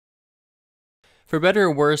For better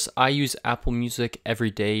or worse, I use Apple Music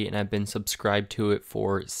every day and I've been subscribed to it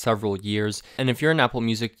for several years. And if you're an Apple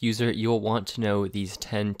Music user, you'll want to know these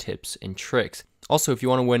 10 tips and tricks. Also, if you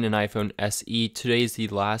want to win an iPhone SE, today is the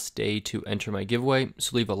last day to enter my giveaway,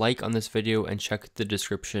 so leave a like on this video and check the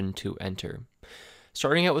description to enter.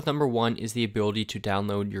 Starting out with number 1 is the ability to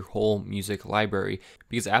download your whole music library,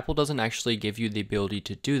 because Apple doesn't actually give you the ability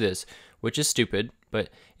to do this, which is stupid, but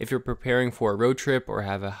if you're preparing for a road trip or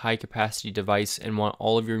have a high capacity device and want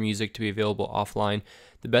all of your music to be available offline,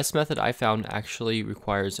 the best method I found actually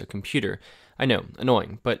requires a computer. I know,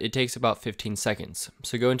 annoying, but it takes about 15 seconds.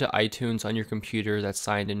 So go into iTunes on your computer that's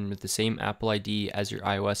signed in with the same Apple ID as your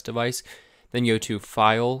iOS device, then go to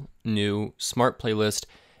File, New, Smart Playlist,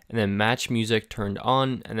 and then match music turned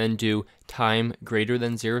on, and then do time greater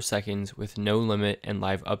than 0 seconds with no limit and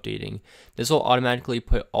live updating. This will automatically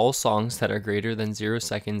put all songs that are greater than 0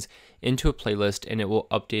 seconds into a playlist, and it will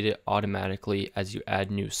update it automatically as you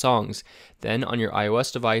add new songs. Then on your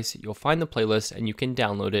iOS device, you'll find the playlist and you can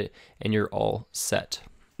download it and you're all set.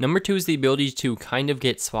 Number 2 is the ability to kind of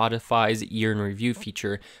get Spotify's year in review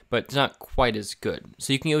feature, but it's not quite as good.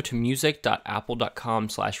 So you can go to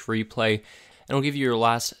music.apple.com/replay, and it'll give you your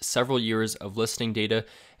last several years of listening data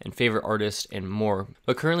and favorite artists and more.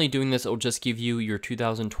 But currently doing this, it'll just give you your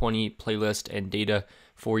 2020 playlist and data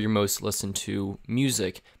for your most listened to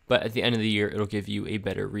music, but at the end of the year, it'll give you a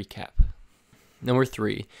better recap. Number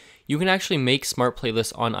 3, you can actually make smart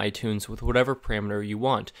playlists on iTunes with whatever parameter you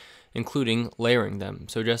want, including layering them.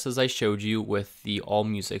 So just as I showed you with the All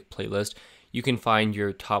Music playlist, you can find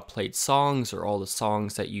your top played songs or all the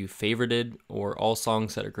songs that you favorited or all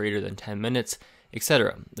songs that are greater than 10 minutes,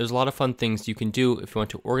 etc. There's a lot of fun things you can do if you want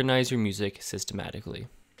to organize your music systematically.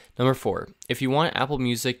 Number 4, if you want Apple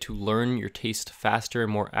Music to learn your taste faster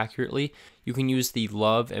and more accurately, you can use the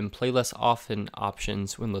Love and Play Less Often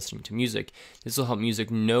options when listening to music. This will help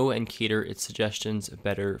music know and cater its suggestions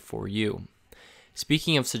better for you.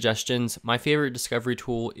 Speaking of suggestions, my favorite discovery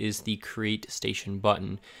tool is the Create Station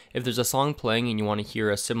button. If there's a song playing and you want to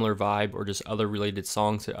hear a similar vibe or just other related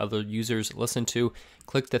songs that other users listen to,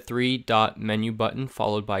 click the 3-dot menu button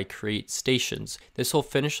followed by Create Stations. This will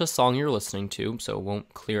finish the song you're listening to, so it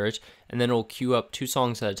won't clear it, and then it'll queue up 2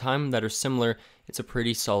 songs at a time that are similar. It's a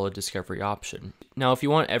pretty solid discovery option. Now, if you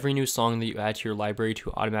want every new song that you add to your library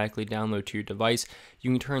to automatically download to your device,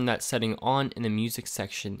 you can turn that setting on in the music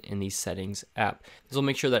section in the settings app. This will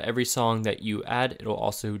make sure that every song that you add, it'll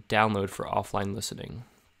also download for offline listening.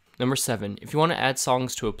 Number 7, if you want to add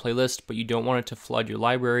songs to a playlist but you don't want it to flood your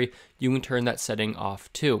library, you can turn that setting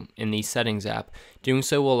off too in the settings app. Doing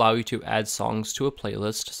so will allow you to add songs to a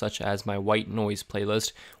playlist, such as my white noise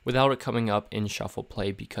playlist, without it coming up in shuffle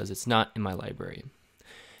play because it's not in my library.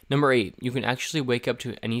 Number 8, you can actually wake up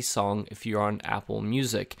to any song if you're on Apple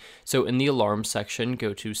Music. So in the alarm section,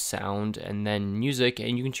 go to Sound and then Music,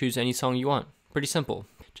 and you can choose any song you want. Pretty simple.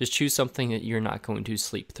 Just choose something that you're not going to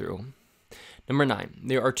sleep through. Number 9,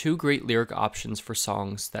 there are 2 great lyric options for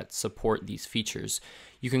songs that support these features.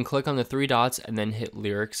 You can click on the 3 dots and then hit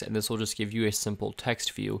lyrics, and this will just give you a simple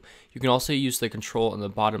text view. You can also use the control on the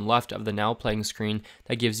bottom left of the now playing screen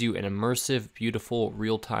that gives you an immersive, beautiful,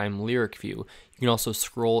 real-time lyric view. You can also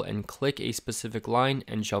scroll and click a specific line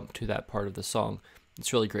and jump to that part of the song.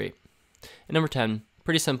 It's really great. And number 10,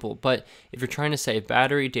 pretty simple, but if you're trying to save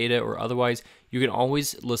battery, data, or otherwise, you can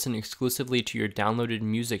always listen exclusively to your downloaded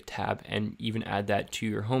music tab and even add that to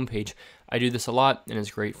your homepage. I do this a lot, and it's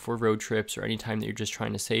great for road trips or anytime that you're just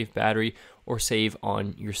trying to save battery or save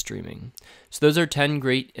on your streaming. So those are 10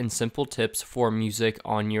 great and simple tips for music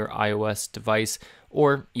on your iOS device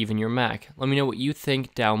or even your Mac. Let me know what you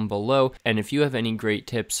think down below, and if you have any great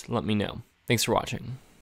tips, let me know. Thanks for watching.